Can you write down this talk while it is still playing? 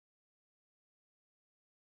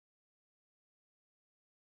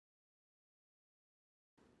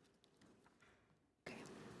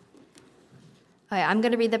Okay, I'm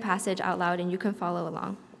going to read the passage out loud and you can follow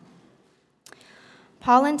along.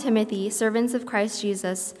 Paul and Timothy, servants of Christ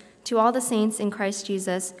Jesus, to all the saints in Christ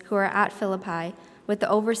Jesus who are at Philippi, with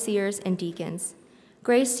the overseers and deacons.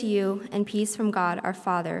 Grace to you and peace from God our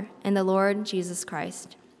Father and the Lord Jesus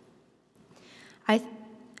Christ. I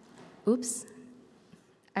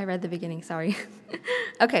read the beginning, sorry.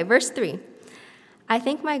 Okay, verse 3. I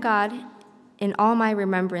thank my God in all my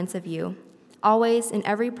remembrance of you, always in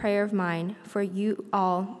every prayer of mine, for you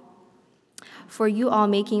all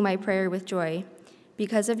making my prayer with joy,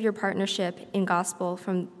 because of your partnership in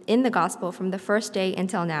the gospel from the first day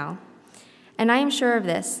until now. And I am sure of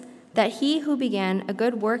this, that he who began a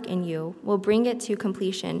good work in you will bring it to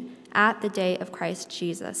completion at the day of Christ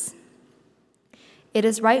Jesus. It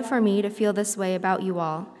is right for me to feel this way about you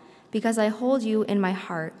all, because I hold you in my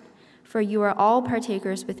heart, for you are all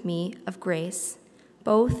partakers with me of grace,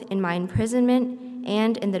 both in my imprisonment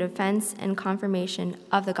and in the defense and confirmation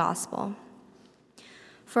of the gospel.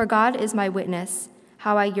 For God is my witness,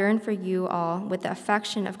 how I yearn for you all with the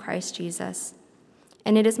affection of Christ Jesus.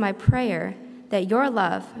 And it is my prayer that your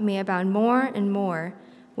love may abound more and more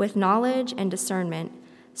with knowledge and discernment,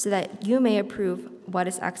 so that you may approve what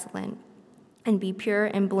is excellent, and be pure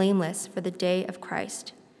and blameless for the day of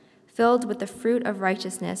Christ, filled with the fruit of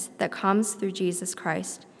righteousness that comes through Jesus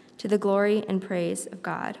Christ, to the glory and praise of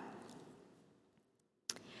God.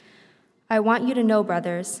 I want you to know,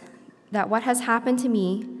 brothers, that what has happened to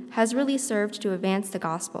me has really served to advance the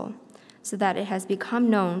gospel, so that it has become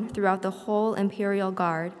known throughout the whole imperial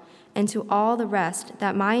guard and to all the rest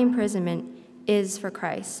that my imprisonment is for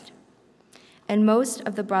Christ. And most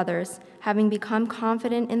of the brothers, having become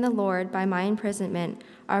confident in the Lord by my imprisonment,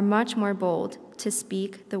 are much more bold to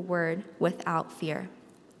speak the word without fear.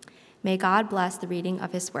 May God bless the reading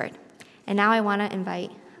of his word. And now I want to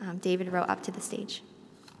invite David Rowe up to the stage.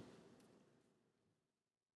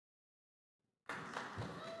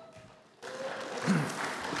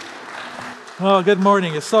 Well, good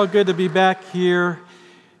morning. It's so good to be back here.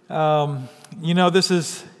 This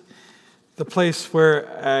is the place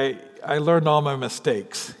where I learned all my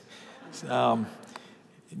mistakes.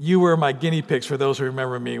 You were my guinea pigs, for those who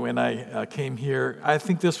remember me, when I came here. I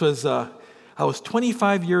think this was, I was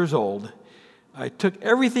 25 years old. I took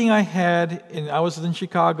everything I had, and I was in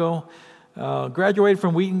Chicago, graduated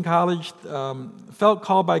from Wheaton College, felt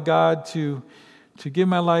called by God to give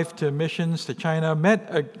my life to missions to China, met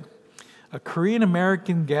a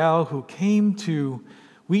Korean-American gal who came to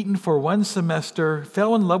Wheaton for one semester,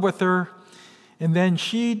 fell in love with her, and then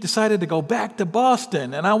she decided to go back to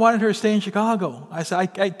Boston, and I wanted her to stay in Chicago.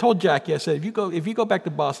 I told Jackie, I said, if you go back to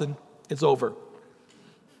Boston, it's over.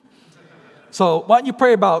 So why don't you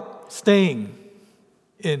pray about staying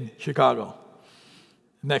in Chicago?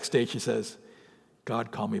 Next day she says,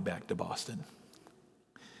 God called me back to Boston.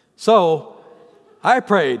 So I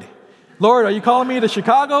prayed, Lord, are you calling me to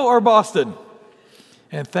Chicago or Boston?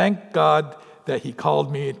 And thank God that he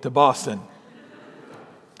called me to Boston.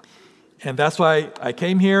 And that's why I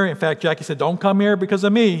came here. In fact, Jackie said, don't come here because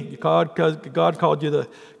of me. God called you to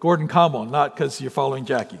Gordon Conwell, not because you're following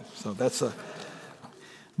Jackie. So that's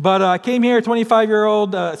But I came here,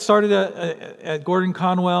 25-year-old, started at Gordon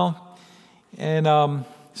Conwell and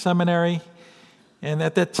seminary. And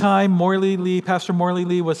at that time, Pastor Morley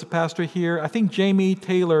Lee was the pastor here. I think Jamie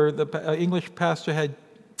Taylor, the English pastor,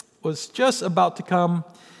 was just about to come.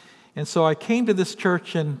 And so I came to this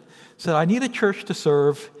church and said, I need a church to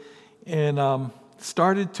serve, and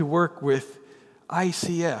started to work with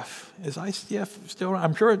ICF. Is ICF still around?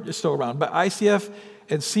 I'm sure it's still around, but ICF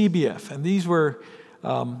and CBF. And these were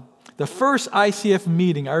the first ICF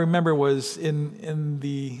meeting I remember was in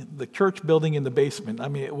the church building in the basement. I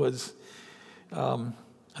mean, it was, I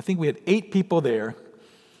think we had 8 people there,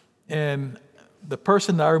 and the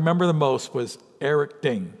person that I remember the most was Eric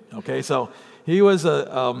Ding. Okay, so he was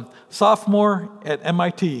a sophomore at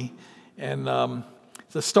MIT, and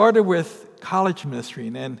so started with college ministry,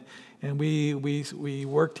 and we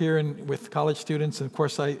worked here with college students. And of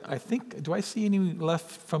course, I think, do I see any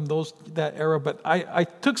left from that era? But I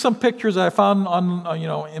took some pictures that I found on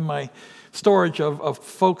in my storage of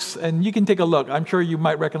folks, and you can take a look. I'm sure you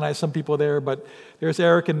might recognize some people there, but there's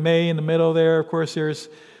Eric and May in the middle there. Of course, there's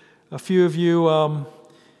a few of you.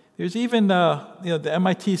 There's even the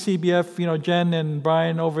MIT CBF, Jen and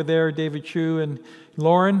Brian over there, David Chu and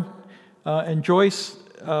Lauren and Joyce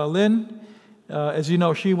Lynn. As you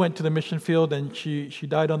know, she went to the mission field, and she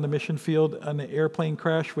died on the mission field on an airplane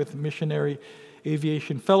crash with Missionary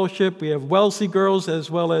Aviation Fellowship. We have Wellesley girls as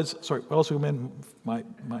well as, Wellesley women,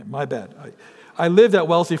 my bad. I lived at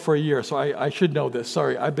Wellesley for a year, so I should know this.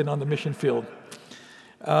 Sorry, I've been on the mission field.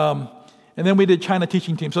 And then we did China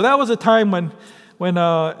teaching team. So that was a time when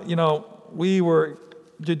we were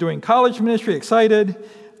doing college ministry, excited,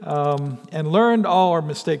 and learned all our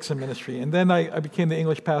mistakes in ministry. And then I became the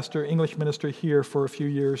English minister here for a few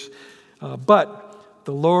years. But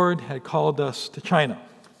the Lord had called us to China.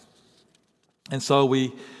 And so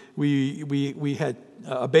we had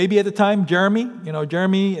a baby at the time, Jeremy.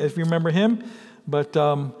 Jeremy, if you remember him. But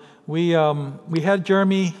we had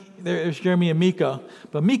Jeremy. There's Jeremy and Mika.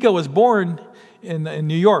 But Mika was born in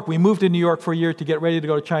New York. We moved to New York for a year to get ready to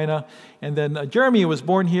go to China. And then Jeremy was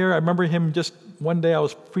born here. I remember him just one day I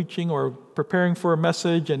was preaching or preparing for a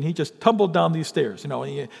message, and he just tumbled down these stairs,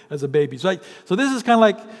 as a baby. So this is kind of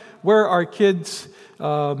like where our kids,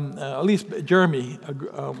 at least Jeremy,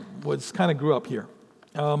 grew up here.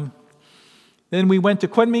 Then we went to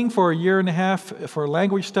Kunming for a year and a half for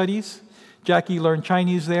language studies. Jackie learned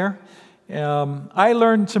Chinese there. I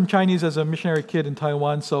learned some Chinese as a missionary kid in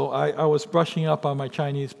Taiwan, so I was brushing up on my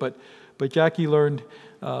Chinese, but Jackie learned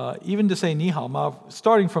even to say ni hao ma,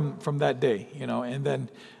 starting from that day, and then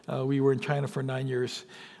we were in China for 9 years.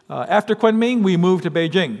 After Kunming, we moved to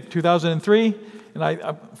Beijing, 2003, and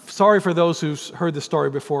I'm sorry for those who've heard the story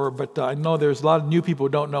before, but I know there's a lot of new people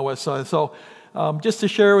who don't know us, so just to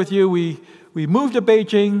share with you, we moved to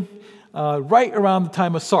Beijing right around the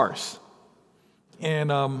time of SARS, and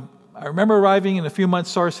I remember arriving, in a few months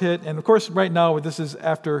SARS hit, and of course right now this is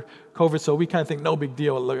after COVID, so we kind of think no big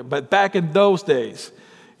deal. But back in those days,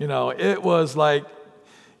 it was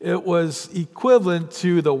equivalent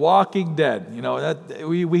to The Walking Dead. That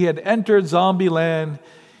we had entered zombie land,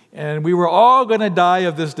 and we were all going to die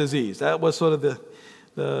of this disease. That was sort of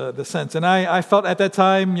the sense. And I felt at that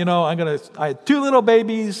time, I had two little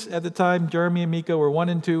babies at the time. Jeremy and Mika were 1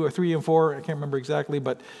 and 2, or 3 and 4. I can't remember exactly,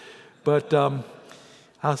 but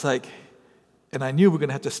I was like, and I knew we were going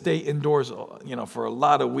to have to stay indoors, for a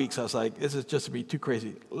lot of weeks. I was like, this is just to be too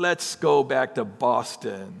crazy. Let's go back to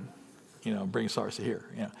Boston, bring SARS to here.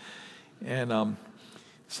 And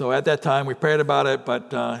so at that time, we prayed about it,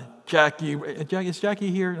 but Jackie, is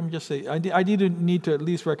Jackie here? Let me just say, I need to at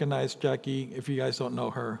least recognize Jackie. If you guys don't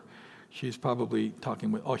know her, she's probably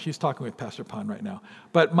talking with Pastor Pan right now.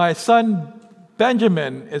 But my son,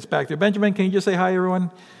 Benjamin, is back there. Benjamin, can you just say hi,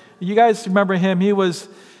 everyone? You guys remember him? He was,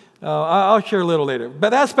 I'll share a little later.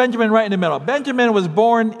 But that's Benjamin right in the middle. Benjamin was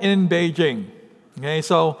born in Beijing. Okay,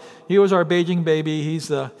 so he was our Beijing baby.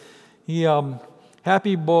 He's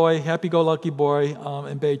happy boy, happy-go-lucky boy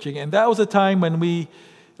in Beijing. And that was a time when we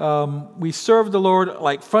served the Lord,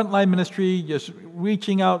 like frontline ministry, just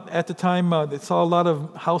reaching out at the time. They saw a lot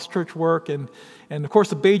of house church work. And of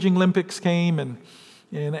course, the Beijing Olympics came, and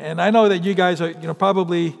I know that you guys are,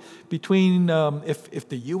 probably between if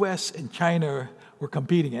the U.S. and China were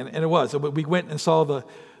competing, and it was. We went and saw the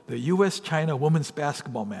U.S.-China women's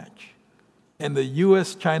basketball match and the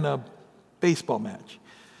U.S.-China baseball match.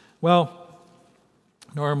 Well,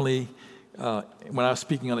 normally when I was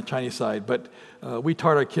speaking on the Chinese side, but we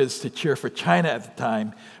taught our kids to cheer for China at the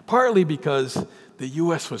time, partly because the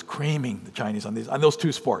U.S. was creaming the Chinese on those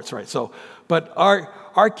two sports, right? So, but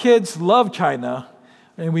our kids love China.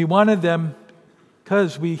 And we wanted them,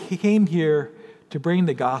 because we came here to bring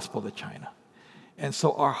the gospel to China. And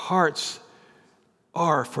so our hearts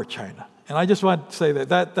are for China. And I just want to say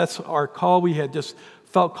that's our call. We had just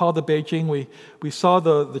felt called to Beijing. We saw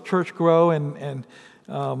the church grow and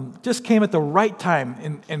just came at the right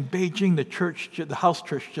time. In Beijing, the house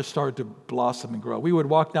church just started to blossom and grow. We would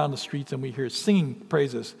walk down the streets and we hear singing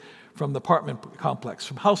praises from the apartment complex,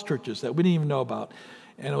 from house churches that we didn't even know about.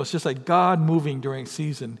 And it was just like God moving during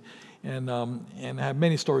season, and I have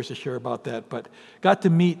many stories to share about that. But got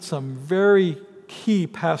to meet some very key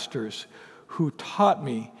pastors who taught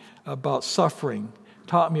me about suffering,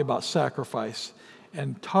 taught me about sacrifice,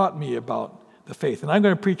 and taught me about the faith. And I'm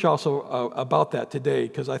going to preach also about that today,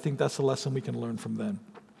 because I think that's a lesson we can learn from them.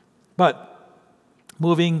 But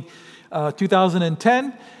moving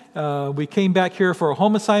 2010, we came back here for a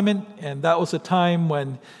home assignment, and that was a time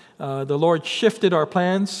when the Lord shifted our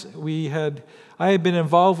plans. I had been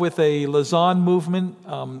involved with a Lausanne movement,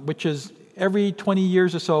 which is every 20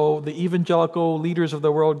 years or so, the evangelical leaders of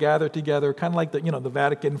the world gather together, kind of like the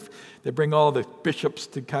Vatican. They bring all the bishops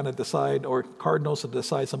to kind of decide, or cardinals to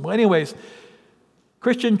decide something. Well, anyways,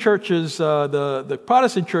 Christian churches, the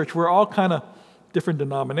Protestant church, we're all kind of different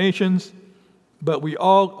denominations, but we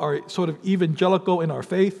all are sort of evangelical in our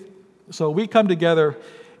faith. So we come together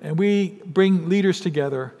and we bring leaders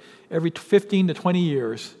together every 15 to 20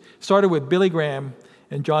 years. Started with Billy Graham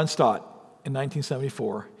and John Stott in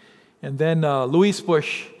 1974. And then Louis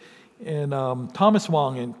Bush and Thomas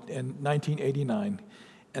Wong in 1989.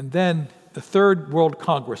 And then the Third World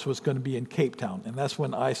Congress was going to be in Cape Town, and that's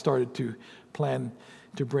when I started to plan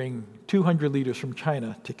to bring 200 leaders from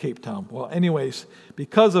China to Cape Town. Well, anyways,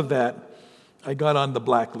 because of that, I got on the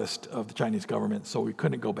blacklist of the Chinese government, so we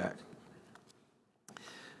couldn't go back.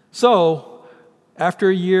 So, after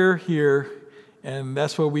a year here, and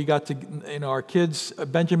that's where we got to, our kids,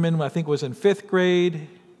 Benjamin, I think, was in 5th grade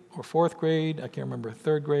or 4th grade. I can't remember,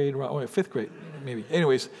 3rd grade, 5th grade, maybe.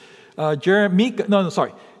 Anyways, Jeremy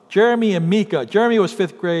and Mika. Jeremy was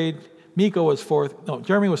 5th grade. Mika was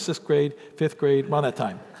Jeremy was 6th grade, 5th grade, around that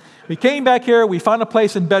time. We came back here. We found a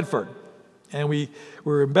place in Bedford. And we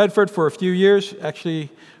were in Bedford for a few years, actually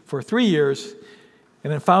for 3 years,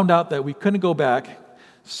 and then found out that we couldn't go back.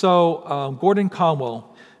 So Gordon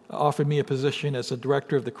Conwell offered me a position as a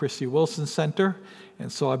director of the Christy Wilson Center.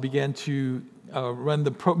 And so I began to run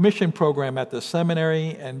the mission program at the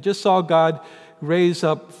seminary and just saw God raise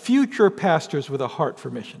up future pastors with a heart for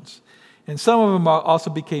missions. And some of them also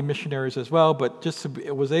became missionaries as well, but just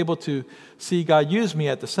was able to see God use me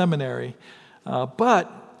at the seminary.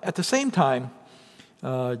 But at the same time,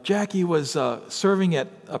 Jackie was serving at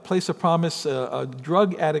a Place of Promise, a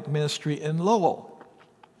drug addict ministry in Lowell.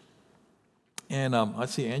 And I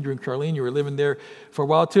see Andrew and Charlene, you were living there for a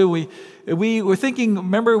while too. We were thinking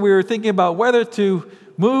about whether to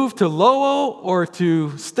move to Lowell or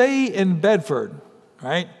to stay in Bedford,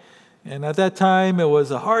 right? And at that time, it was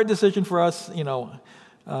a hard decision for us.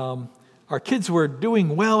 Our kids were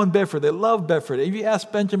doing well in Bedford. They loved Bedford. If you ask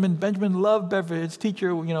Benjamin loved Bedford. His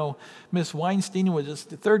teacher, Miss Weinstein, was just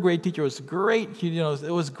the 3rd grade teacher, was great.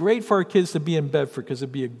 It was great for our kids to be in Bedford because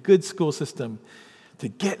it'd be a good school system to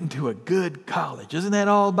get into a good college. Isn't that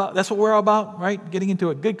all about? That's what we're all about, right? Getting into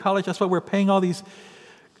a good college. That's why we're paying all these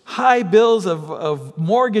high bills of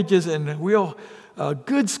mortgages and real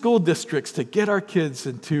good school districts to get our kids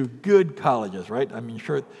into good colleges, right? I mean,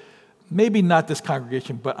 sure, maybe not this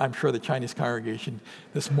congregation, but I'm sure the Chinese congregation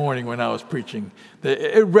this morning when I was preaching,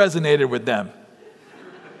 it resonated with them.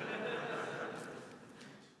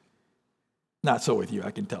 Not so with you, I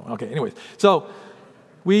can tell. Okay, anyways. So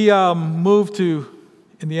we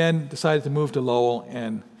in the end, decided to move to Lowell.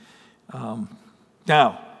 And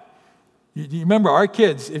now, you remember our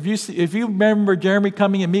kids, if you remember Jeremy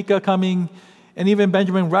coming and Mika coming, and even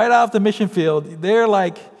Benjamin right off the mission field, they're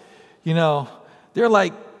like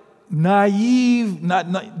naive, they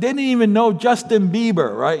didn't even know Justin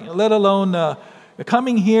Bieber, right? Let alone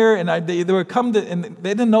coming here, and they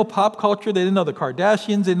didn't know pop culture, they didn't know the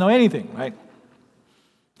Kardashians, they didn't know anything, right?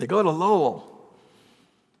 They go to Lowell,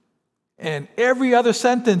 and every other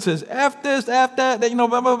sentence is F this, F that,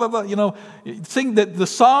 blah, blah, blah, blah, sing the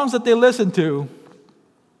songs that they listen to.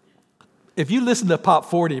 If you listen to Pop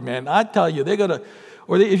 40, man, I tell you, if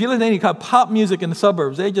you listen to any kind of pop music in the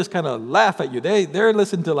suburbs, they just kind of laugh at you. They're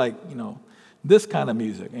listening to this kind of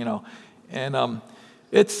music, and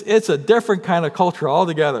it's a different kind of culture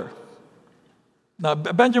altogether. Now,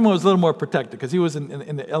 Benjamin was a little more protected because he was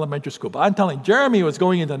in the elementary school. But I'm telling you, Jeremy was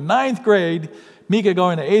going into 9th grade, Mika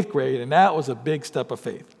going to 8th grade, and that was a big step of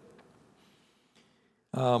faith.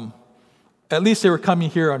 At least they were coming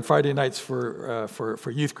here on Friday nights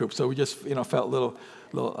for youth group, so we just felt a little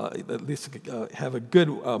at least have a good.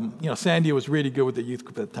 Sandy was really good with the youth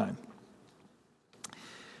group at the time.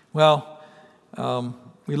 Well,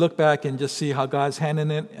 we look back and just see how God's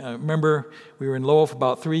handling it. Remember, we were in Lowell for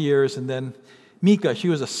about 3 years, and then Mika, she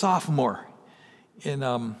was a sophomore in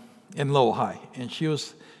Lowell High, and she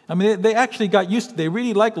was. They actually got used to. They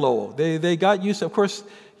really liked Lowell. They got used to. Of course,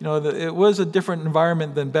 it was a different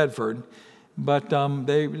environment than Bedford, but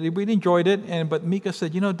they really enjoyed it. But Mika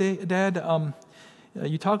said, Dad,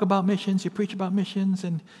 you talk about missions, you preach about missions,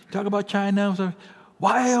 and you talk about China. So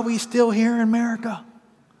why are we still here in America?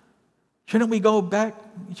 Shouldn't we go back?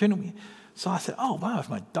 Shouldn't we? So I said, oh wow, if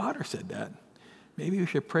my daughter said that, maybe we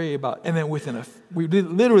should pray about. And then we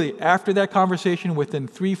literally after that conversation, within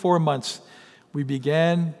 3-4 months, we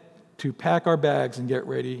began to pack our bags and get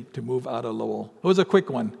ready to move out of Lowell. It was a quick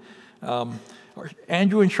one.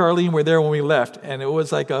 Andrew and Charlene were there when we left, and it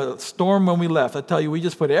was like a storm when we left. I tell you, we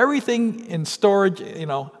just put everything in storage.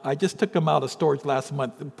 I just took them out of storage last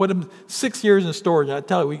month, put them 6 years in storage. I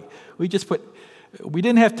tell you, we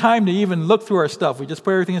didn't have time to even look through our stuff. We just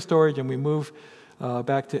put everything in storage, and we moved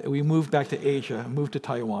back to Asia, moved to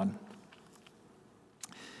Taiwan.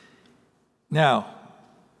 Now,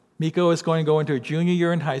 Mika was going to go into her junior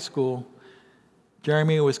year in high school.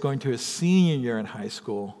 Jeremy was going to his senior year in high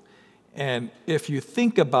school. And if you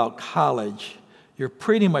think about college, you're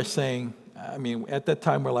pretty much saying, at that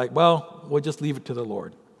time we're like, well, we'll just leave it to the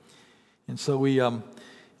Lord. And so we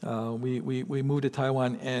moved to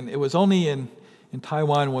Taiwan, and it was only in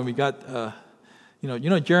Taiwan when we got,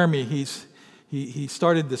 Jeremy, he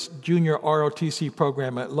started this junior ROTC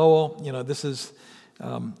program at Lowell. This is,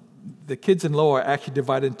 the kids in Lowell are actually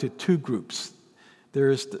divided into two groups.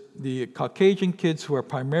 There's the Caucasian kids who are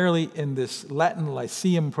primarily in this Latin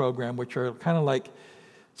Lyceum program, which are kind of like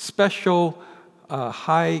special,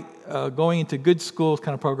 high, going into good schools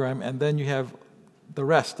kind of program. And then you have the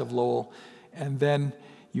rest of Lowell. And then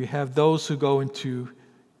you have those who go into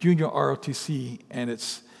junior ROTC, and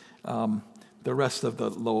it's the rest of the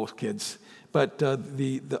Lowell kids. But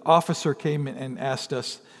the officer came and asked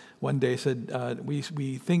us one day, said, we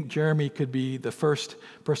think Jeremy could be the first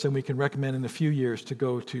person we can recommend in a few years to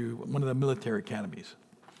go to one of the military academies.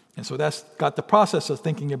 And so that's got the process of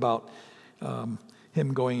thinking about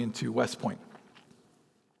him going into West Point.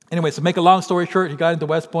 Anyway, so make a long story short, he got into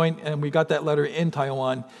West Point, and we got that letter in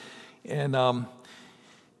Taiwan. And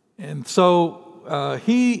so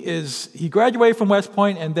he graduated from West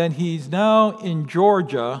Point, and then he's now in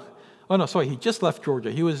Georgia. Oh, no, sorry, he just left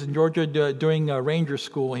Georgia. He was in Georgia doing Ranger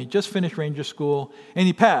School. He just finished Ranger School, and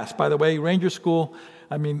he passed. By the way, Ranger School,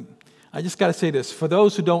 I just got to say this. For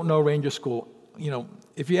those who don't know Ranger School,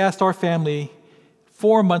 if you asked our family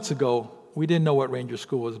 4 months ago, we didn't know what Ranger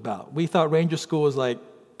School was about. We thought Ranger School was like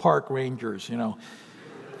park rangers,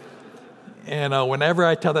 And whenever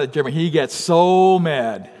I tell that to Jeremy, he gets so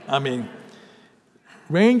mad.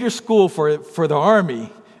 Ranger School for the Army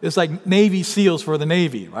is like Navy SEALs for the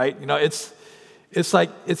Navy, right?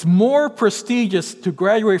 It's more prestigious to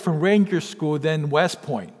graduate from Ranger School than West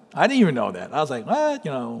Point. I didn't even know that. I was like, what?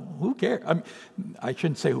 Who cares? I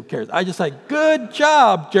shouldn't say who cares. I just like, good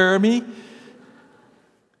job, Jeremy.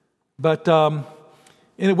 But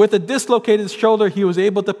with a dislocated shoulder, he was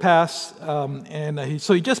able to pass,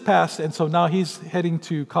 so he just passed, and so now he's heading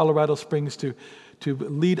to Colorado Springs to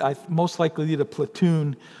lead, most likely lead a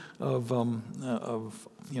platoon of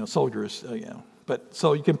soldiers. But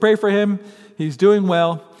so you can pray for him. He's doing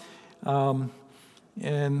well,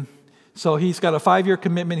 and so he's got a 5-year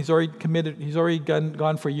commitment. He's already committed. He's already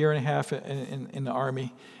gone for a year and a half in the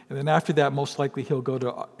Army. And then after that, most likely he'll go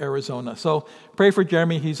to Arizona. So pray for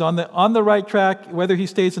Jeremy. He's on the right track. Whether he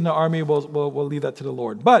stays in the Army, we'll leave that to the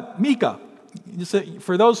Lord. But Mika,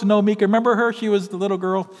 for those who know Mika, remember her? She was the little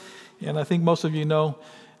girl, and I think most of you know.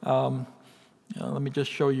 Let me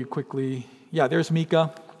just show you quickly. Yeah, there's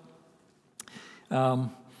Mika.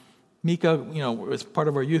 Mika, was part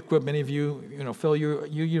of our youth group. Many of you, Phil,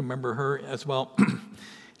 you remember her as well.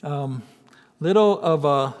 Little of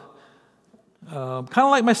a kind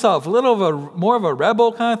of like myself, more of a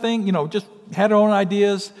rebel kind of thing, just had her own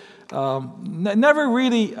ideas. Never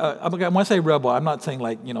really, when I say rebel, I'm not saying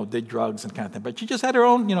did drugs and kind of thing, but she just had her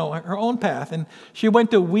own, her own path. And she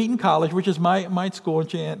went to Wheaton College, which is my school,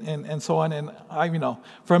 and so on. And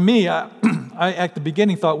for me, I at the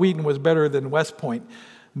beginning thought Wheaton was better than West Point,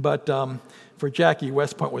 but for Jackie,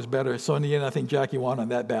 West Point was better. So in the end, I think Jackie won on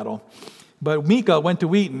that battle. But Mika went to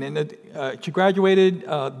Wheaton, and she graduated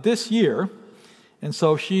this year. And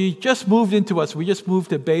so she just moved into us. We just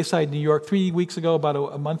moved to Bayside, New York 3 weeks ago, about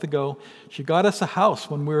a month ago. She got us a house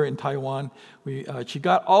when we were in Taiwan. She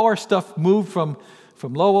got all our stuff moved from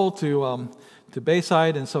Lowell to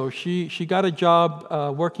Bayside, and so she got a job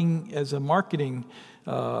working as a marketing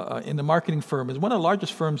in the marketing firm. It's one of the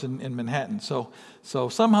largest firms in Manhattan. So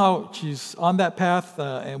somehow she's on that path,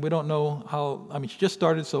 and we don't know how. She just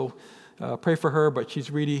started, so pray for her. But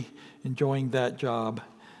she's really enjoying that job.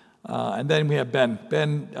 And then we have Ben.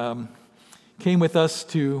 Ben came with us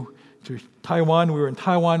to Taiwan. We were in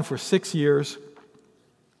Taiwan for 6 years,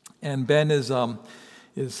 and Ben is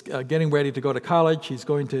getting ready to go to college. He's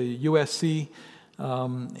going to USC,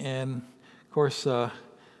 and of course, Wheaton,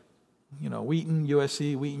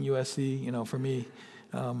 USC. For me,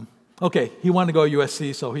 okay, he wanted to go to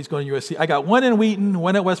USC, so he's going to USC. I got one in Wheaton,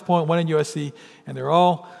 one at West Point, one in USC, and they're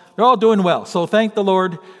all doing well. So thank the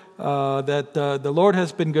Lord. That the Lord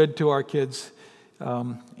has been good to our kids.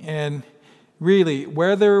 And really,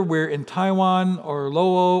 whether we're in Taiwan or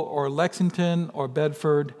Lowell or Lexington or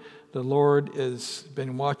Bedford, the Lord has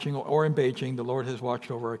been watching, or in Beijing, the Lord has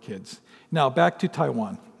watched over our kids. Now, back to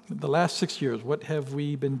Taiwan. The last 6 years, what have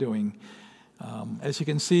we been doing? As you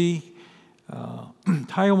can see,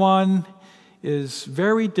 Taiwan is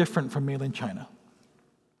very different from mainland China.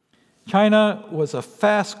 China was a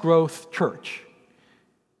fast-growth church.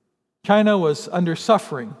 China was under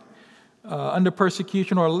suffering, under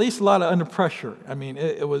persecution, or at least a lot under pressure.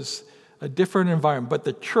 It was a different environment, but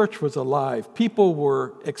the church was alive. People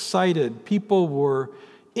were excited. People were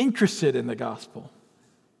interested in the gospel.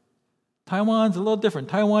 Taiwan's a little different.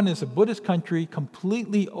 Taiwan is a Buddhist country,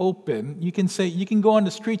 completely open. You can go on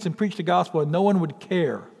the streets and preach the gospel and no one would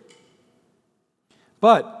care.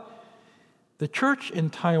 But the church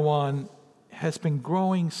in Taiwan has been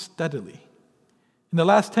growing steadily. In the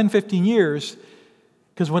last 10, 15 years,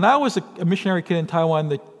 because when I was a missionary kid in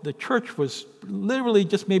Taiwan, the church was literally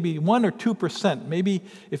just maybe 1 or 2%. Maybe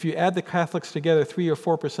if you add the Catholics together, 3 or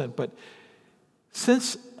 4%. But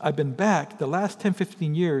since I've been back, the last 10,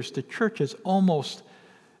 15 years, the church has almost,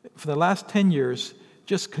 for the last 10 years,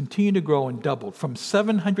 just continued to grow and doubled. From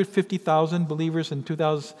 750,000 believers in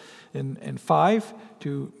 2005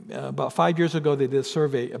 to about 5 years ago, they did a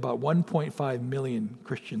survey, about 1.5 million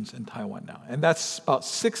Christians in Taiwan now. And that's about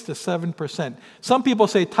 6 to 7%. Some people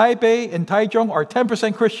say Taipei and Taichung are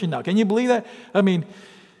 10% Christian now. Can you believe that? I mean,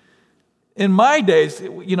 in my days,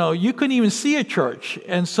 you couldn't even see a church.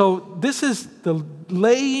 And so this is the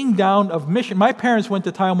laying down of mission. My parents went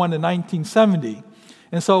to Taiwan in 1970.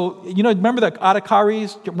 And so, remember the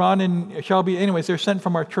Atakaris, Ron and Shelby? Anyways, they're sent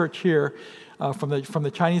from our church here, from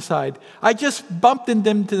the Chinese side. I just bumped into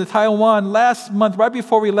them to Taiwan last month, right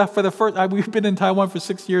before we left for the first. We've been in Taiwan for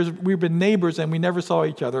 6 years. We've been neighbors, and we never saw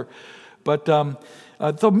each other. But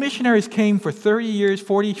so missionaries came for 30 years,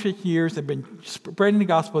 40, 50 years. They've been spreading the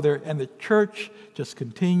gospel there, and the church just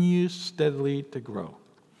continues steadily to grow.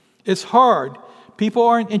 It's hard. People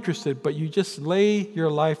aren't interested, but you just lay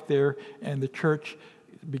your life there, and the church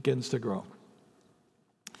begins to grow.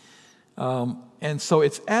 And so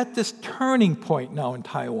it's at this turning point now in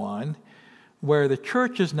Taiwan where the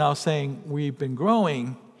church is now saying, we've been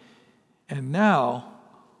growing, and now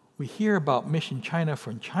we hear about Mission China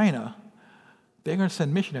from China. They're going to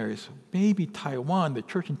send missionaries. Maybe Taiwan, the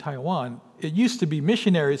church in Taiwan, it used to be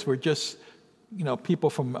missionaries were just, people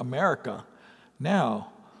from America.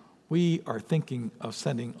 Now we are thinking of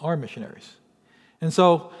sending our missionaries. And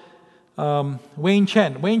so Wayne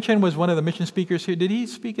Chen was one of the mission speakers here. Did he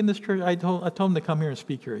speak in this church? I told him to come here and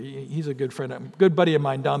speak here. He's a good friend, a good buddy of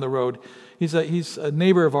mine down the road. He's a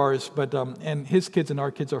neighbor of ours, but and his kids and our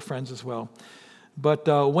kids are friends as well. But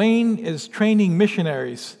Wayne is training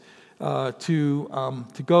missionaries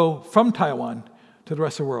to go from Taiwan to the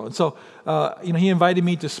rest of the world. And so he invited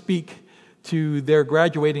me to speak to their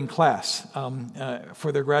graduating class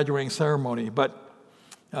for their graduating ceremony. But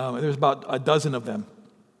there's about a dozen of them.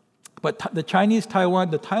 But the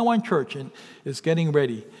Taiwan church is getting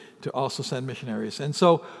ready to also send missionaries. And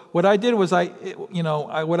so what I did was I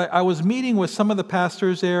was meeting with some of the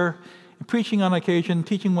pastors there, preaching on occasion,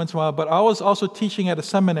 teaching once in a while, but I was also teaching at a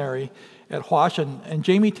seminary at Huashan, and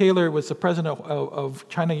Jamie Taylor was the president of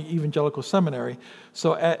China Evangelical Seminary.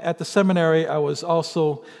 So at the seminary, I was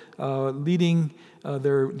also leading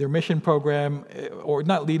their mission program, or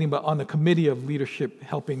not leading, but on the committee of leadership,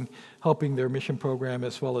 helping their mission program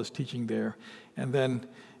as well as teaching there, and then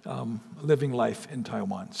living life in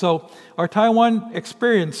Taiwan. So our Taiwan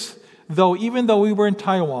experience, even though we were in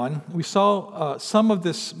Taiwan, we saw some of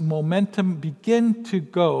this momentum begin to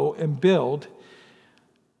go and build.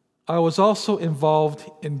 I was also involved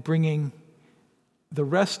in bringing the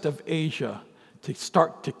rest of Asia to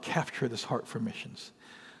start to capture this heart for missions.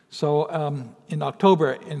 So in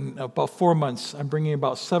October, in about 4 months, I'm bringing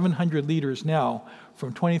about 700 leaders now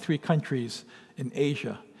from 23 countries in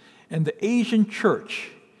Asia. And the Asian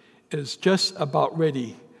church is just about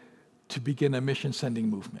ready to begin a mission sending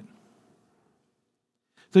movement.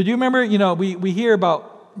 So do you remember, we hear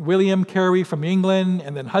about William Carey from England,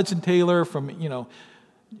 and then Hudson Taylor from,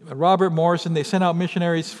 Robert Morrison. They sent out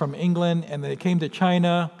missionaries from England, and they came to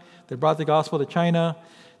China. They brought the gospel to China.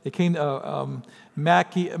 They came.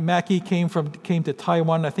 Mackey came to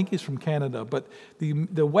Taiwan. I think he's from Canada. But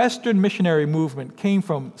the Western missionary movement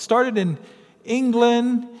started in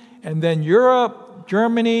England, and then Europe,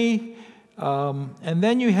 Germany, and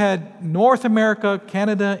then you had North America,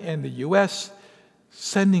 Canada, and the U.S.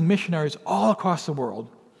 sending missionaries all across the world,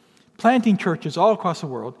 planting churches all across the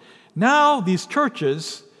world. Now these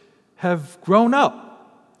churches have grown up,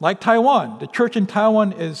 like Taiwan. The church in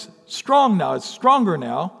Taiwan is strong now. It's stronger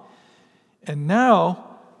now. And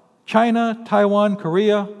now China, Taiwan,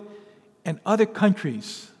 Korea, and other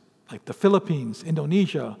countries like the Philippines,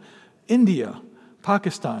 Indonesia, India,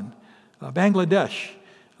 Pakistan, Bangladesh,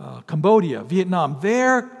 Cambodia, Vietnam,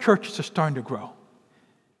 their churches are starting to grow.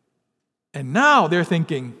 And now they're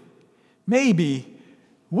thinking, maybe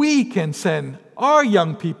we can send our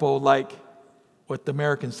young people like what the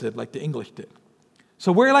Americans did, like the English did.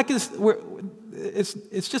 So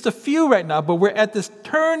it's just a few right now, but we're at this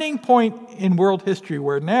turning point in world history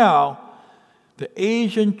where now the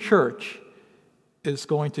Asian church is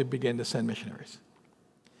going to begin to send missionaries.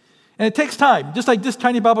 And it takes time. Just like this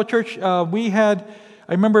Chinese Bible Church, I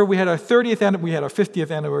remember we had our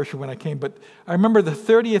 50th anniversary when I came, but I remember the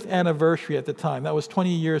 30th anniversary at the time. That was 20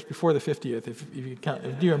 years before the 50th, if you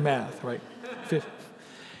do your math, right?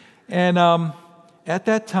 And at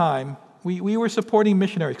that time, we were supporting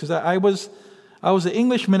missionaries because I was the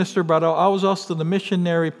English minister, but I was also the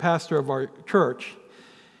missionary pastor of our church.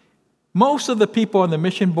 Most of the people on the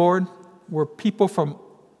mission board were people from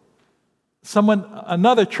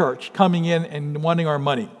another church coming in and wanting our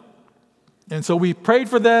money. And so we prayed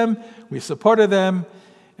for them, we supported them,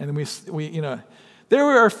 and we there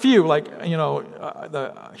were a few, like,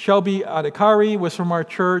 the Shelby Adhikari was from our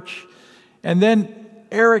church, and then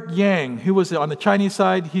Eric Yang, who was on the Chinese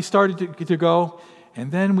side, he started to go,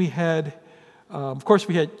 and then we had, of course,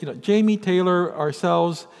 we had, Jamie Taylor,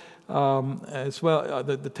 ourselves, as well,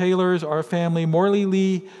 the Taylors, our family, Morley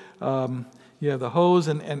Lee, the Hos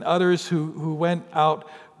and others who went out,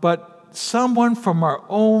 but someone from our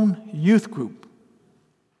own youth group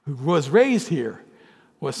who was raised here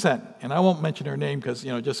was sent. And I won't mention her name because,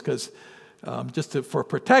 for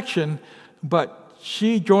protection, but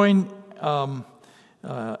she joined SIL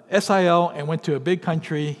and went to a big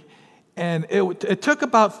country. And it took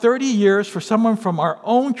about 30 years for someone from our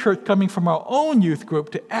own church, coming from our own youth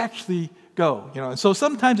group, to actually go. And so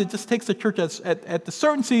sometimes it just takes the church at the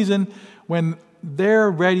certain season when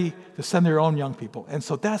they're ready to send their own young people. And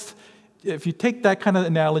so if you take that kind of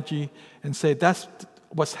analogy and say that's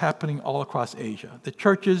what's happening all across Asia. The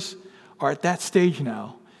churches are at that stage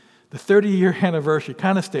now, the 30-year anniversary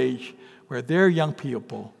kind of stage, where their young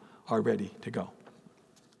people are ready to go.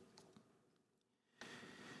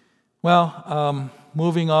 Well,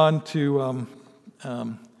 moving on to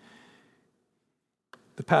the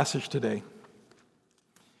passage today.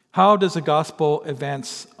 How does the gospel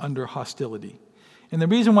advance under hostility? And the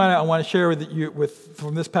reason why I want to share with you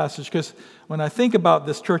from this passage, because when I think about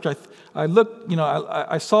this church, I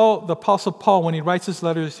saw the Apostle Paul when he writes his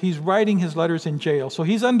letters. He's writing his letters in jail, so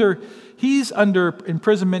he's under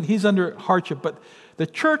imprisonment, he's under hardship. But the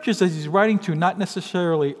churches that he's writing to not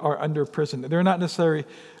necessarily are under prison. They're not necessarily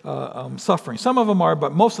suffering. Some of them are,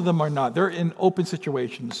 but most of them are not. They're in open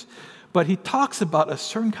situations. But he talks about a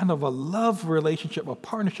certain kind of a love relationship, a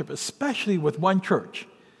partnership, especially with one church.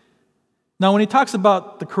 Now, when he talks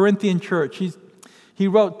about the Corinthian church, he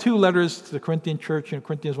wrote 2 letters to the Corinthian church in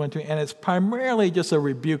Corinthians 1-2, and it's primarily just a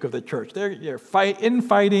rebuke of the church. They're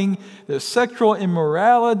infighting, there's sexual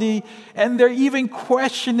immorality, and they're even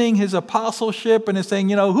questioning his apostleship, and they're saying,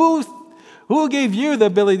 who gave you the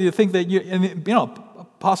ability to think that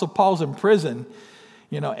Apostle Paul's in prison,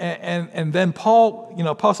 and then Paul,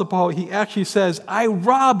 Apostle Paul, he actually says, I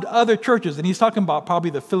robbed other churches, and he's talking about probably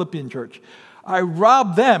the Philippian church. I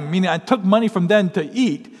robbed them, meaning I took money from them to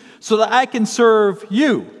eat so that I can serve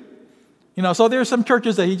you. So there's some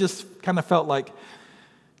churches that he just kind of felt like,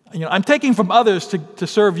 I'm taking from others to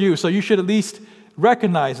serve you, so you should at least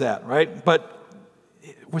recognize that, right? But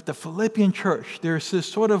with the Philippian church, there's this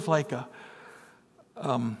sort of like you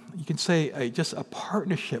can say just a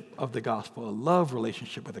partnership of the gospel, a love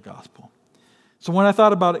relationship with the gospel. So when I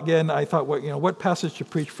thought about it again, I thought, what passage to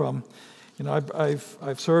preach from?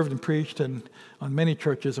 I've served and preached on many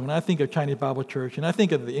churches, and when I think of Chinese Bible Church, and I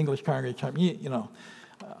think of the English congregation,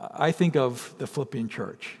 I think of the Philippian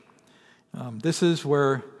church. This is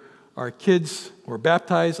where our kids were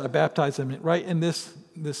baptized. I baptized them right in this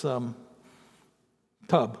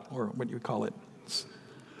tub, or what you would call it.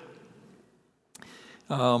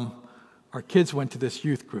 Our kids went to this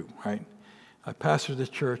youth group, right? I pastored this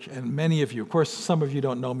church, and many of you, of course, some of you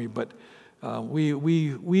don't know me, but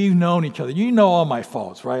we've known each other. You know all my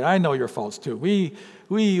faults, right? I know your faults too.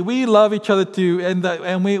 We love each other too,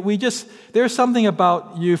 and we just, there's something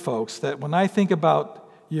about you folks that when I think about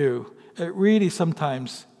you, it really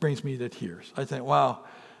sometimes brings me to tears. I think, wow,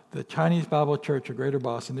 the Chinese Bible Church of Greater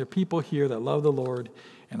Boston, there are people here that love the Lord,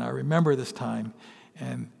 and I remember this time,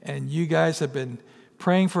 and you guys have been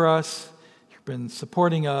praying for us, you've been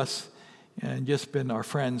supporting us, and just been our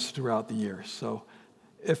friends throughout the years. So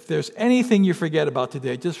if there's anything you forget about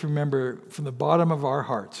today, just remember from the bottom of our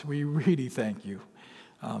hearts, we really thank you.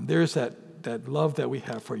 There's that love that we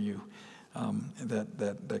have for you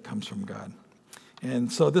that comes from God.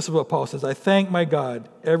 And so this is what Paul says, I thank my God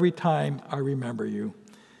every time I remember you.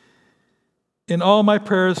 In all my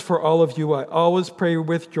prayers for all of you, I always pray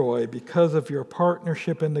with joy because of your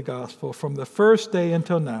partnership in the gospel from the first day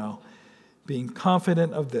until now, being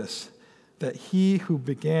confident of this, that he who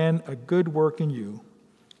began a good work in you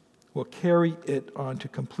will carry it on to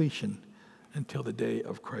completion until the day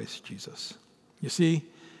of Christ Jesus. You see,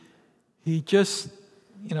 he just,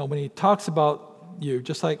 when he talks about you,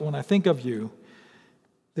 just like when I think of you,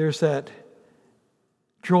 there's that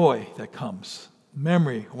joy that comes.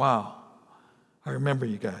 Memory, wow, I remember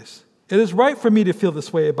you guys. It is right for me to feel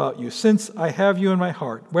this way about you, since I have you in my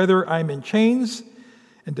heart. Whether I'm in chains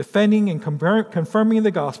and defending and confirming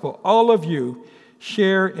the gospel, all of you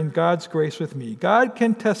share in God's grace with me. God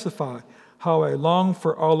can testify how I long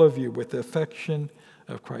for all of you with the affection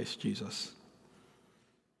of Christ Jesus.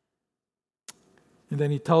 And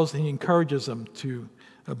then he encourages them to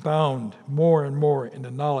abound more and more in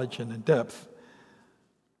the knowledge and the depth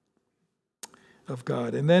of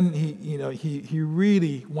God. And then he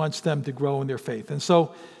really wants them to grow in their faith. And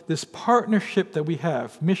so this partnership that we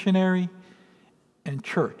have, missionary and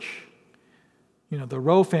church, the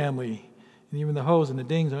Rowe family, and even the Hoes and the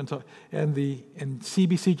Dings and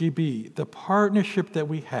CBCGB, the partnership that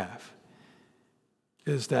we have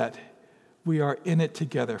is that we are in it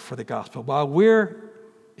together for the gospel. While we're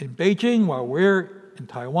in Beijing, while we're in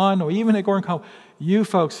Taiwan, or even at Gordon Conwell, you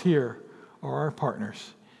folks here are our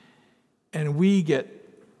partners. And we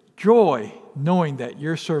get joy knowing that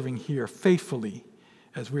you're serving here faithfully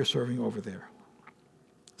as we're serving over there.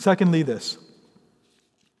 Secondly, this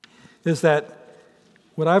is that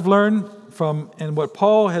what I've learned from, and what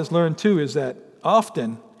Paul has learned too, is that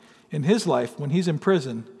often in his life, when he's in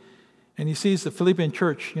prison, and he sees the Philippian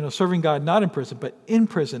church, serving God not in prison, but in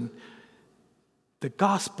prison, the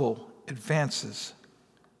gospel advances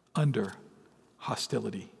under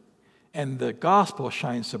hostility. And the gospel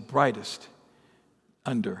shines the brightest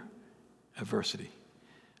under adversity.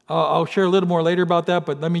 I'll share a little more later about that,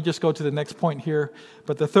 but let me just go to the next point here.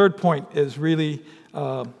 But the third point is really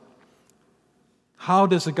how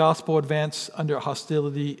does the gospel advance under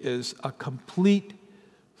hostility is a complete,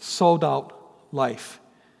 sold-out life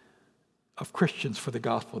of Christians for the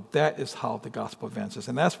gospel. That is how the gospel advances.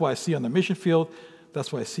 And that's why I see on the mission field,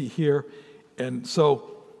 that's what I see here. And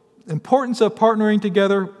so, importance of partnering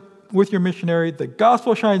together with your missionary, the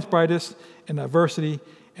gospel shines brightest in adversity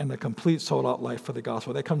and a complete sold-out life for the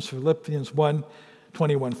gospel. That comes from Philippians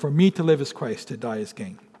 1:21. For me to live is Christ, to die is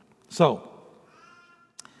gain. So,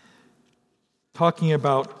 talking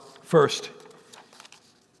about first,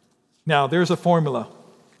 now there's a formula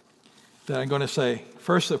that I'm going to say.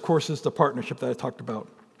 First, of course, is the partnership that I talked about.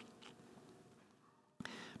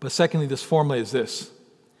 But secondly, this formula is this: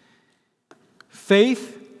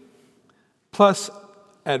 faith plus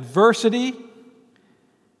adversity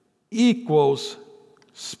equals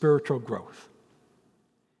spiritual growth.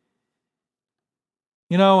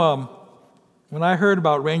 When I heard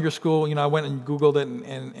about Ranger School, I went and Googled it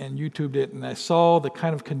and YouTubed it, and I saw the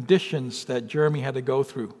kind of conditions that Jeremy had to go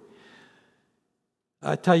through.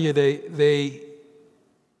 I tell you, they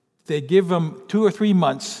give them 2 or 3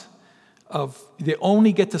 months they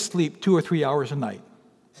only get to sleep 2 or 3 hours a night.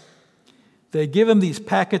 They give them these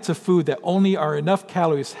packets of food that only are enough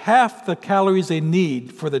calories, half the calories they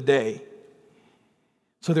need for the day.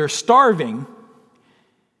 So they're starving,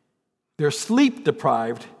 they're sleep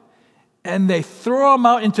deprived, and they throw them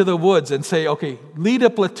out into the woods and say, okay, lead a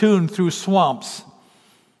platoon through swamps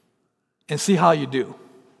and see how you do.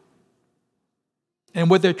 And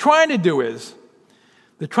what they're trying to do is,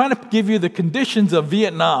 they're trying to give you the conditions of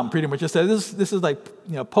Vietnam, pretty much. Just say, this is like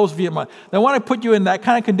post-Vietnam. They want to put you in that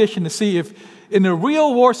kind of condition to see if, in a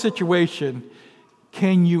real war situation,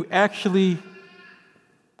 can you actually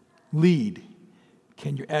lead?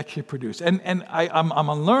 Can you actually produce? And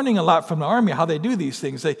I'm learning a lot from the Army how they do these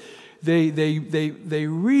things. They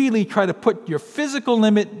really try to put your physical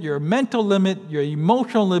limit, your mental limit, your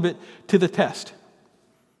emotional limit to the test.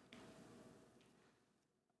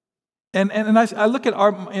 And I look at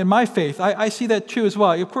in my faith, I see that too as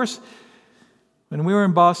well. Of course, when we were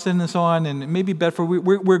in Boston and so on, and maybe Bedford,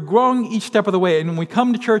 we're growing each step of the way. And when we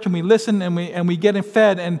come to church and we listen and we get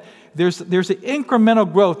fed, and there's an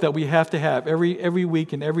incremental growth that we have to have every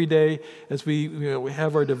week and every day as we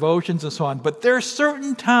have our devotions and so on. But there are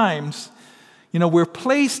certain times, we're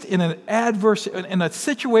placed in in a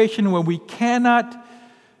situation where we cannot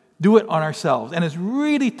do it on ourselves, and it's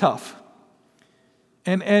really tough.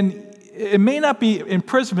 And it may not be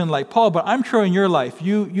imprisonment like Paul, but I'm sure in your life,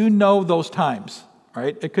 you know those times,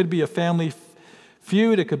 right? It could be a family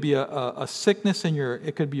feud. It could be a sickness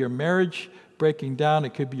it could be your marriage breaking down.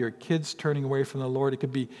 It could be your kids turning away from the Lord. It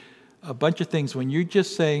could be a bunch of things when you're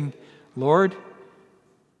just saying, Lord,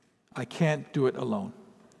 I can't do it alone.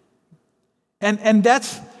 And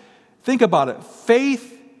think about it.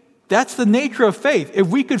 Faith, that's the nature of faith. If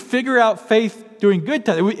we could figure out faith during good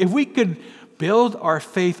times, if we could build our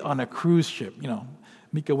faith on a cruise ship.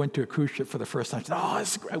 Mika went to a cruise ship for the first time. She said,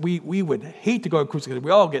 it's great. We would hate to go on a cruise ship.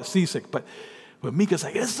 We all get seasick. But But Mika's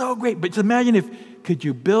like, it's so great. But just imagine could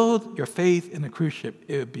you build your faith in a cruise ship?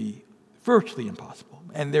 It would be virtually impossible.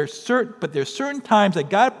 And there's certain times that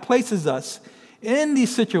God places us in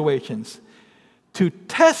these situations to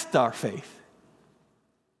test our faith.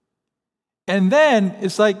 And then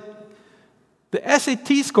it's like the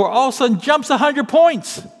SAT score all of a sudden jumps 100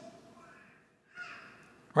 points.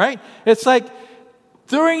 Right? It's like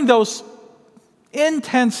during those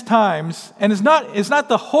intense times, and it's not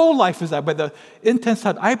the whole life is that, but the intense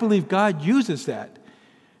time, I believe God uses that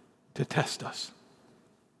to test us.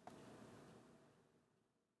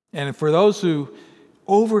 And for those who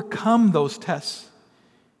overcome those tests,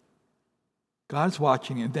 God's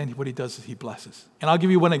watching, and then what he does is he blesses. And I'll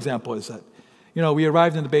give you one example is that, we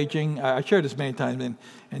arrived in Beijing. I shared this many times,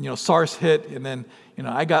 and SARS hit, and then,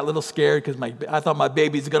 I got a little scared because I thought my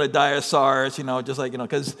baby's going to die of SARS, just like,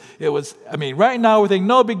 because it was, right now we're thinking,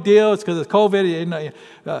 no big deal, it's because of COVID.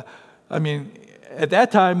 At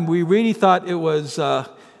that time, we really thought it was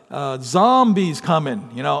zombies coming,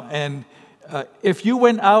 and if you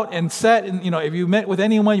went out and sat, and if you met with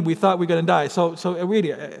anyone, we thought we were going to die. So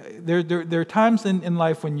really, there are times in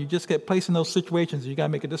life when you just get placed in those situations, you got to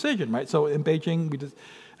make a decision, right? So in Beijing,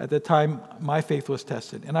 at that time, my faith was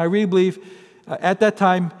tested, and I really believe at that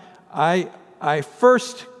time, I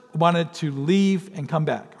first wanted to leave and come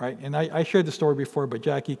back, right? And I shared the story before, but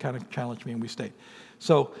Jackie kind of challenged me, and we stayed.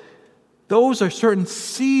 So those are certain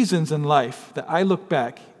seasons in life that I look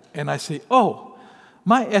back and I say, oh,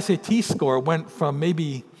 my SAT score went from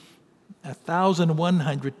maybe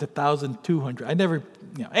 1,100 to 1,200. I never,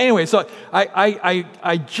 Anyway, so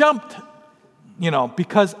I jumped,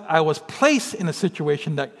 because I was placed in a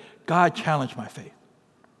situation that God challenged my faith.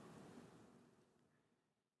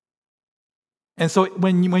 And so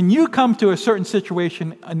when you come to a certain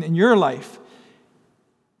situation in your life,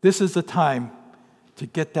 this is the time to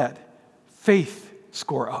get that faith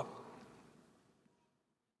score up.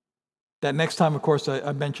 That next time, of course,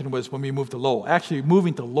 I mentioned was when we moved to Lowell. Actually,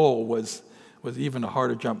 moving to Lowell was even a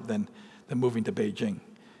harder jump than moving to Beijing,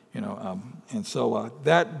 And so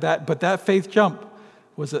that faith jump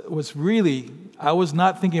was really, I was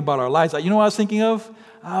not thinking about our lives. What I was thinking of?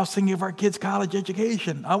 I was thinking of our kids' college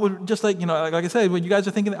education. I would just like I said, when you guys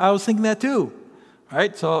are thinking, I was thinking that too,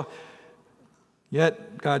 right? So,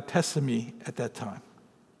 yet God tested me at that time.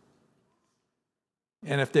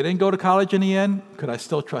 And if they didn't go to college in the end, could I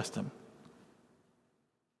still trust Him?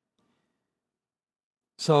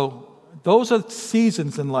 So those are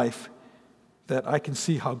seasons in life that I can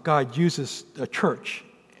see how God uses a church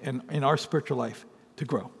and in our spiritual life to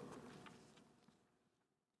grow.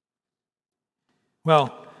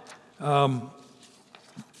 Well, now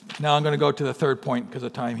I'm going to go to the third point because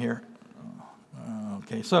of time here.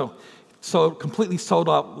 Okay, so completely sold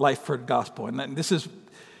out life for the gospel. And this is,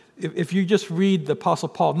 if you just read the Apostle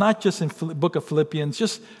Paul, not just in the book of Philippians,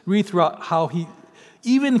 just read throughout how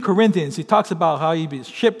even in Corinthians, he talks about how he's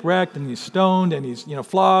shipwrecked and he's stoned and he's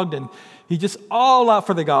flogged and he just all out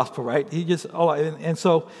for the gospel, right? He just all out. And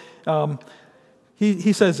so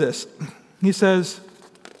he says this. He says,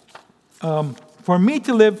 for me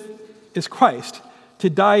to live is Christ, to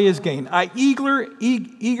die is gain. I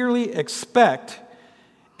eagerly expect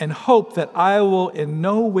and hope that I will in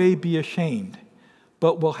no way be ashamed,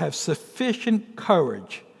 but will have sufficient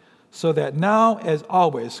courage so that now, as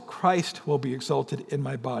always, Christ will be exalted in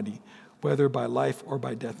my body, whether by life or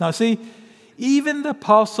by death. Now see, even the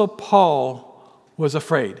Apostle Paul was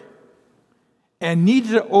afraid and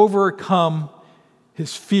needed to overcome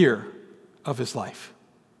his fear of his life.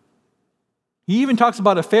 He even talks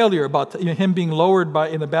about a failure, about him being lowered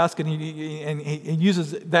in the basket, and he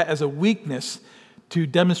uses that as a weakness to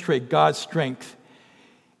demonstrate God's strength.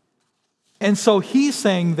 And so he's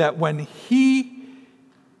saying that when he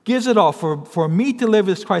gives it all, for me to live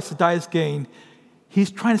as Christ, to die as gain, he's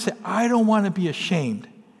trying to say, I don't want to be ashamed.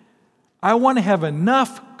 I want to have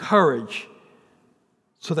enough courage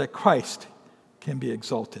so that Christ can be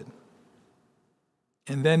exalted.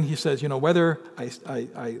 And then he says, whether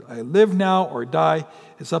I live now or die,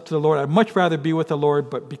 it's up to the Lord. I'd much rather be with the Lord,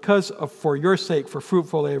 but for your sake, for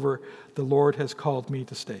fruitful labor, the Lord has called me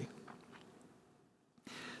to stay.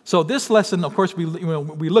 So this lesson, of course, we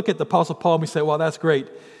look at the Apostle Paul and we say, well, that's great.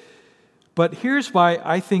 But here's why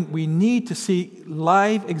I think we need to see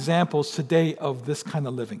live examples today of this kind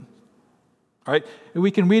of living. All right?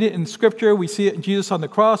 We can read it in Scripture. We see it in Jesus on the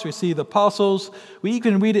cross. We see the apostles. We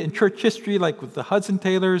even read it in church history, like with the Hudson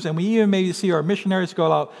Taylors, and we even maybe see our missionaries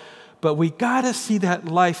go out. But we got to see that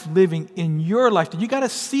life living in your life. You got to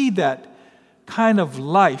see that kind of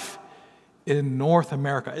life in North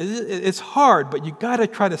America. It's hard, but you got to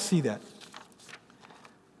try to see that.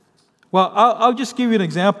 Well, I'll just give you an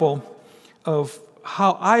example of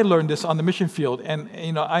how I learned this on the mission field, and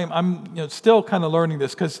I'm still kind of learning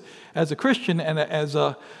this because as a Christian and as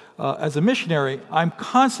a missionary, I'm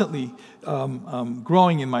constantly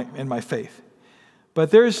growing in my faith.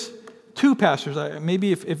 But there's two pastors.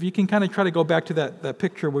 Maybe if you can kind of try to go back to that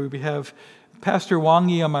picture where we have Pastor Wang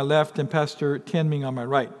Yi on my left and Pastor Tianming on my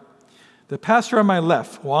right. The pastor on my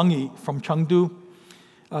left, Wang Yi from Chengdu.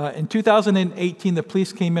 In 2018, the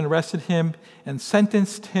police came in, arrested him, and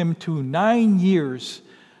sentenced him to 9 years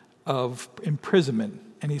of imprisonment.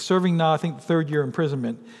 And he's serving now, I think, the third year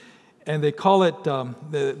imprisonment. And they call it,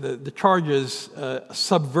 the charges,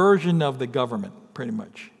 subversion of the government, pretty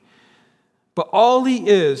much. But all he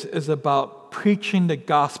is about preaching the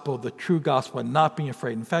gospel, the true gospel, and not being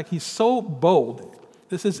afraid. In fact, he's so bold.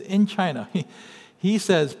 This is in China. He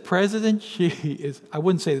says President Xi is, I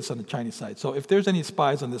wouldn't say this on the Chinese side, so if there's any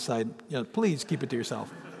spies on this side, please keep it to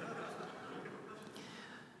yourself.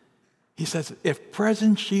 He says, if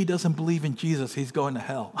President Xi doesn't believe in Jesus, he's going to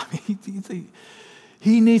hell. I mean,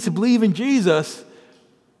 he needs to believe in Jesus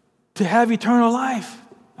to have eternal life.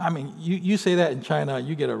 I mean, you say that in China,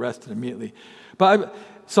 you get arrested immediately. But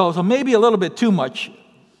so maybe a little bit too much,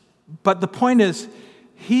 but the point is,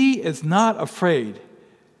 he is not afraid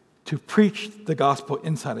to preach the gospel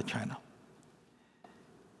inside of China.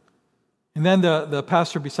 And then the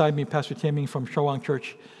pastor beside me, Pastor Tianming from Shouwang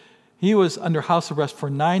Church, he was under house arrest for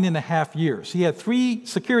 9.5 years. He had 3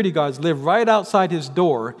 security guards live right outside his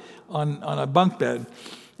door on a bunk bed,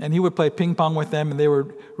 and he would play ping pong with them, and they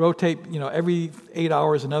would rotate, every 8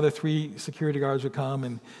 hours another 3 security guards would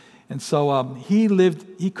come, and so he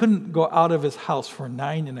couldn't go out of his house for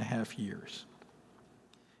 9.5 years.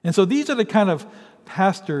 And so these are the kind of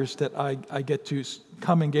pastors that I get to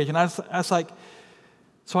come engage. And I was like,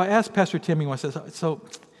 so I asked Pastor Tianming, I said, so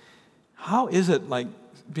how is it like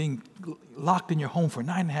being locked in your home for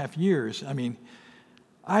 9.5 years? I mean,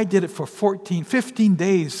 I did it for 15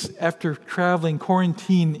 days after traveling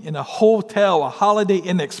quarantine in a hotel, a Holiday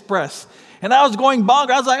Inn Express. And I was going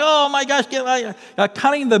bonkers. I was like, oh my gosh,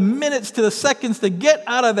 counting the minutes to the seconds to get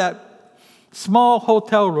out of that small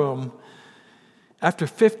hotel room. After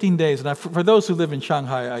 15 days, and for those who live in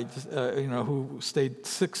Shanghai, who stayed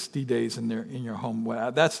 60 days in your home,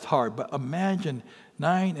 well, that's hard. But imagine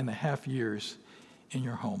 9.5 years in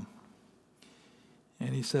your home.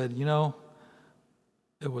 And he said,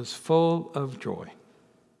 it was full of joy.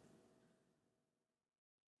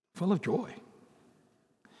 Full of joy.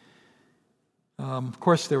 Of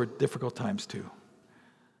course, there were difficult times too.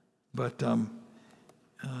 But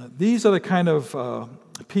these are the kind of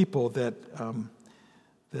people that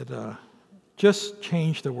just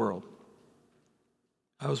changed the world.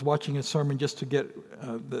 I was watching a sermon just to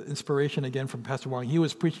get the inspiration again from Pastor Wang. He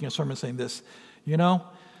was preaching a sermon saying this,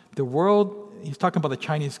 the world, he's talking about the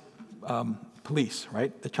Chinese police,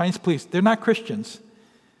 right? The Chinese police, they're not Christians.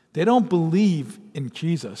 They don't believe in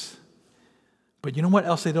Jesus. But you know what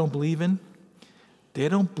else they don't believe in? They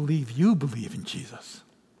don't believe you believe in Jesus.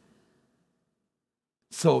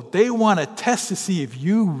 So they want to test to see if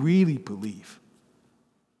you really believe.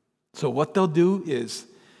 So what they'll do is,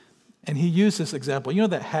 and he used this example,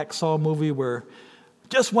 that Hacksaw movie where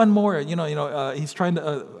just one more, he's trying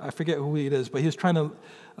to, I forget who it is, but he was trying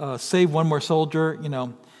to save one more soldier,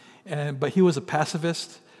 but he was a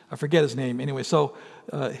pacifist. I forget his name. Anyway, so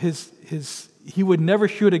he would never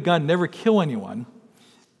shoot a gun, never kill anyone.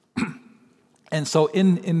 And so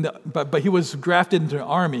but he was drafted into the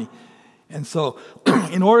army. And so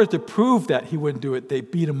in order to prove that he wouldn't do it, they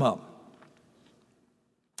beat him up.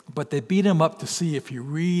 But they beat him up to see if he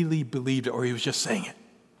really believed it or he was just saying it.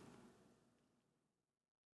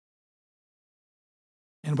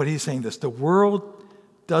 And but he's saying this, the world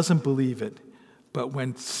doesn't believe it, but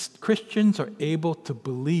when Christians are able to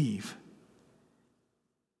believe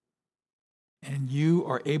and you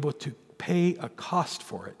are able to pay a cost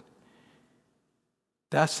for it,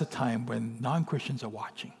 that's the time when non-Christians are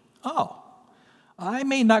watching. Oh, I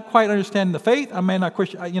may not quite understand the faith, I may not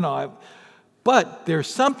Christian, but there's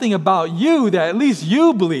something about you that at least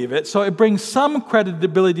you believe it, so it brings some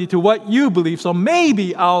credibility to what you believe, so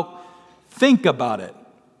maybe I'll think about it.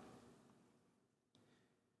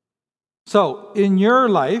 So in your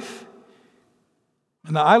life,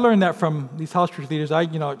 and I learned that from these house church leaders,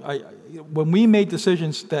 when we made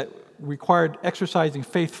decisions that required exercising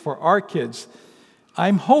faith for our kids,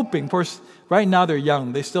 I'm hoping, of course, right now they're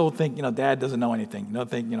young. They still think, Dad doesn't know anything. They'll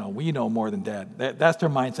think, we know more than Dad. That's their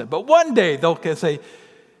mindset. But one day they'll say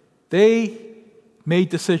they made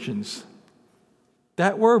decisions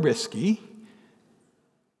that were risky,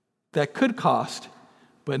 that could cost,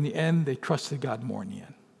 but in the end they trusted God more in the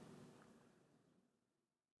end.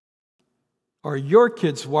 are your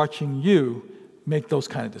kids watching you make those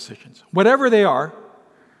kind of decisions? Whatever they are,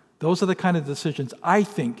 those are the kind of decisions I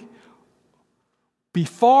think be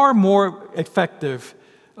far more effective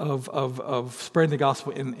of spreading the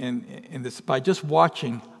gospel in this by just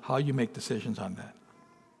watching how you make decisions on that.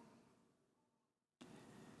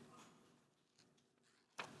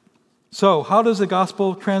 So, how does the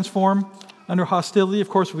gospel transform under hostility? Of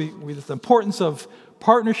course, the importance of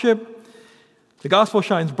partnership. The gospel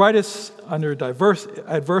shines brightest under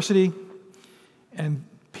adversity, and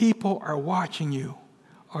people are watching you.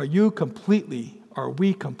 Are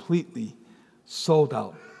we completely sold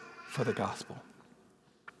out for the gospel?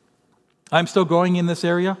 I'm still growing in this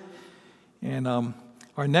area, and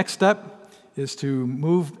our next step is to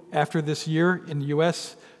move after this year in the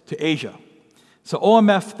U.S. to Asia. So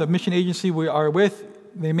OMF, the mission agency we are with,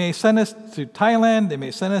 they may send us to Thailand, they may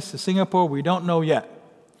send us to Singapore, we don't know yet.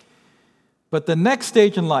 But the next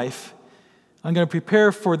stage in life, I'm going to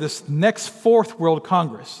prepare for this next Fourth World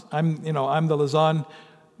Congress. I'm the Lausanne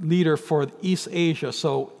leader for East Asia,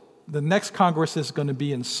 so the next Congress is going to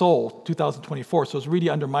be in Seoul, 2024, so it's really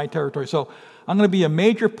under my territory. So I'm going to be a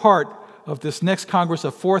major part of this next Congress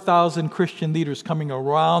of 4,000 Christian leaders coming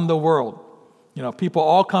around the world. People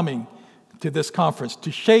all coming to this conference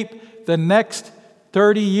to shape the next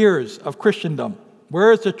 30 years of Christendom.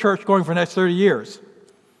 Where is the church going for the next 30 years?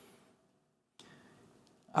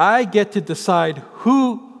 I get to decide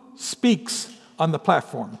who speaks on the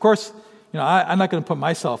platform. Of course, I'm not going to put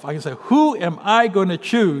myself. I can say, who am I going to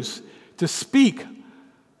choose to speak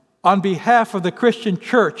on behalf of the Christian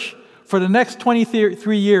church for the next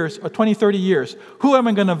 23 years or 20, 30 years? Who am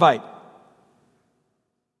I going to invite?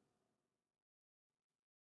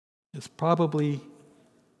 It's probably,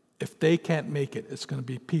 if they can't make it, it's going to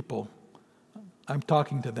be people. I'm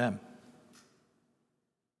talking to them.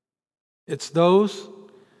 It's those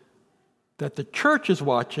that the church is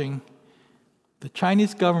watching, the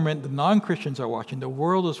Chinese government, the non-Christians are watching, the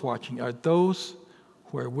world is watching, are those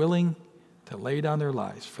who are willing to lay down their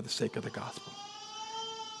lives for the sake of the gospel.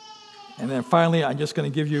 And then finally, I'm just going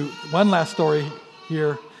to give you one last story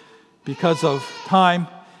here because of time.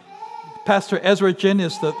 Pastor Ezra Jin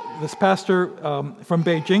is this pastor from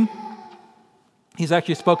Beijing. He's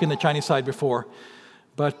actually spoken the Chinese side before.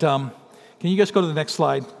 But can you just go to the next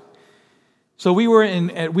slide? So we were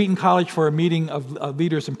at Wheaton College for a meeting of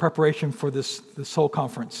leaders in preparation for this whole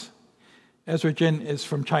conference. Ezra Jin is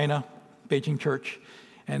from China, Beijing Church,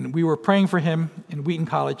 and we were praying for him in Wheaton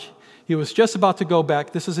College. He was just about to go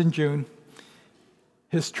back. This is in June.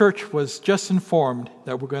 His church was just informed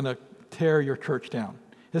that we're going to tear your church down.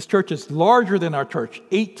 His church is larger than our church,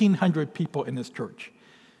 1,800 people in his church,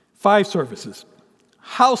 5 services.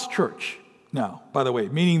 House church now, by the way,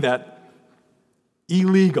 meaning that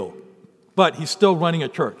illegal, but he's still running a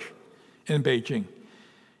church in Beijing.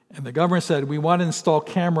 And the government said, we want to install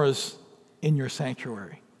cameras in your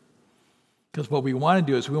sanctuary. Because what we want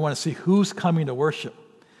to do is we want to see who's coming to worship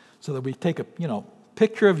so that we take a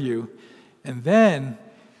picture of you, and then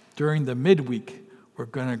during the midweek, we're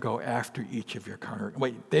going to go after each of your congregations.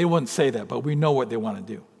 Wait, they wouldn't say that, but we know what they want to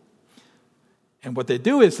do. And what they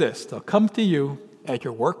do is this. They'll come to you at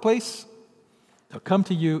your workplace. They'll come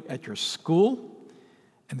to you at your school.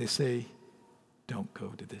 And they say, don't go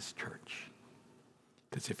to this church.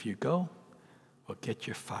 Because if you go, we'll get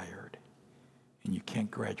you fired. And you can't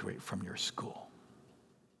graduate from your school.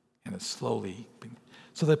 And it's slowly...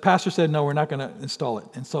 So the pastor said, no, we're not going to install it.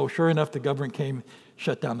 And so sure enough, the government came,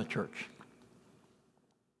 shut down the church.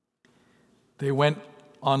 They went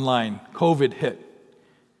online. COVID hit.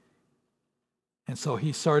 And so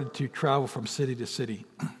he started to travel from city to city.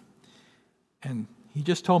 And he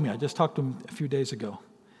just told me, I just talked to him a few days ago.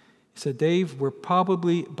 He said, Dave, we're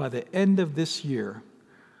probably, by the end of this year,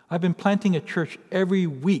 I've been planting a church every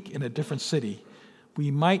week in a different city.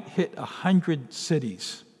 We might hit 100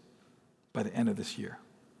 cities by the end of this year.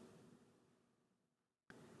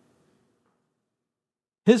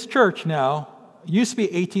 His church now used to be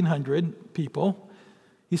 1,800 people.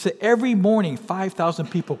 He said every morning 5,000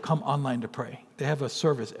 people come online to pray. They have a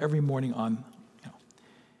service every morning on.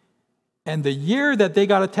 And the year that they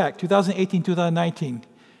got attacked, 2018, 2019,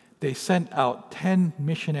 they sent out 10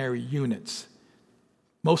 missionary units,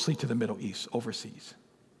 mostly to the Middle East, overseas.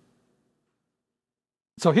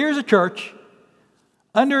 So here's a church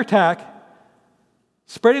under attack,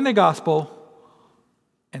 spreading the gospel,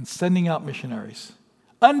 and sending out missionaries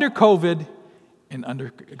under COVID and under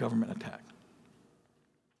government attack.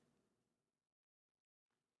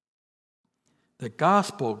 The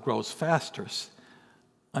gospel grows faster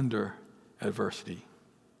under adversity.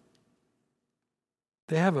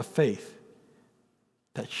 They have a faith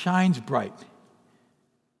that shines bright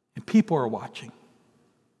and people are watching.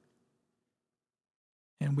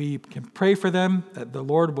 And we can pray for them that the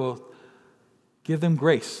Lord will give them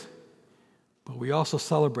grace. But we also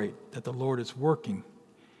celebrate that the Lord is working.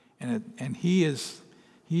 And He's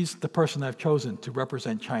the person I've chosen to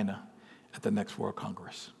represent China at the next World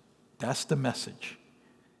Congress. That's the message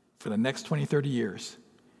for the next 20, 30 years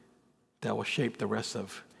that will shape the rest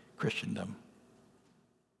of Christendom.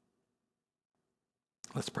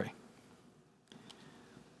 Let's pray.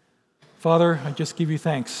 Father, I just give you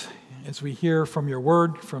thanks as we hear from your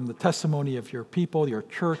word, from the testimony of your people, your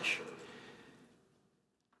church.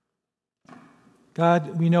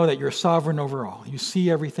 God, we know that you're sovereign over all. You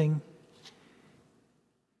see everything.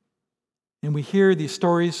 And we hear these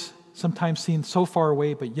stories, sometimes seen so far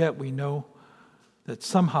away, but yet we know that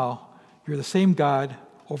somehow you're the same God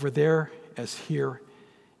over there as here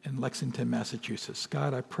in Lexington, Massachusetts.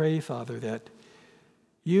 God, I pray, Father, that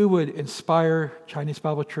you would inspire Chinese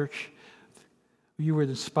Bible Church. You would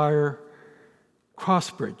inspire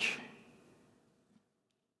Crossbridge,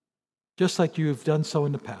 just like you've done so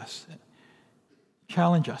in the past.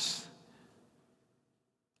 Challenge us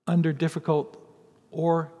under difficult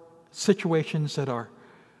or situations that are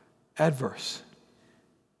adverse.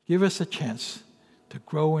 Give us a chance to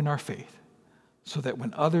grow in our faith so that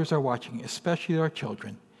when others are watching, especially our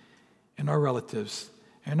children and our relatives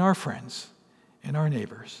and our friends and our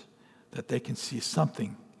neighbors, that they can see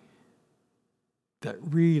something that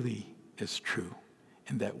really is true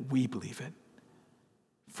and that we believe it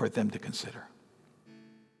for them to consider.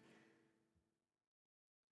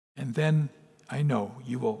 And then I know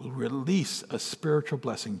you will release a spiritual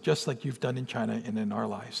blessing, just like you've done in China and in our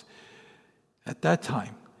lives. At that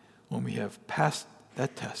time, when we have passed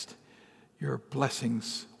that test, your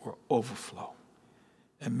blessings will overflow.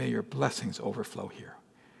 And may your blessings overflow here.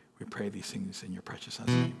 We pray these things in your precious Son's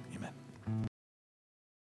name. Amen.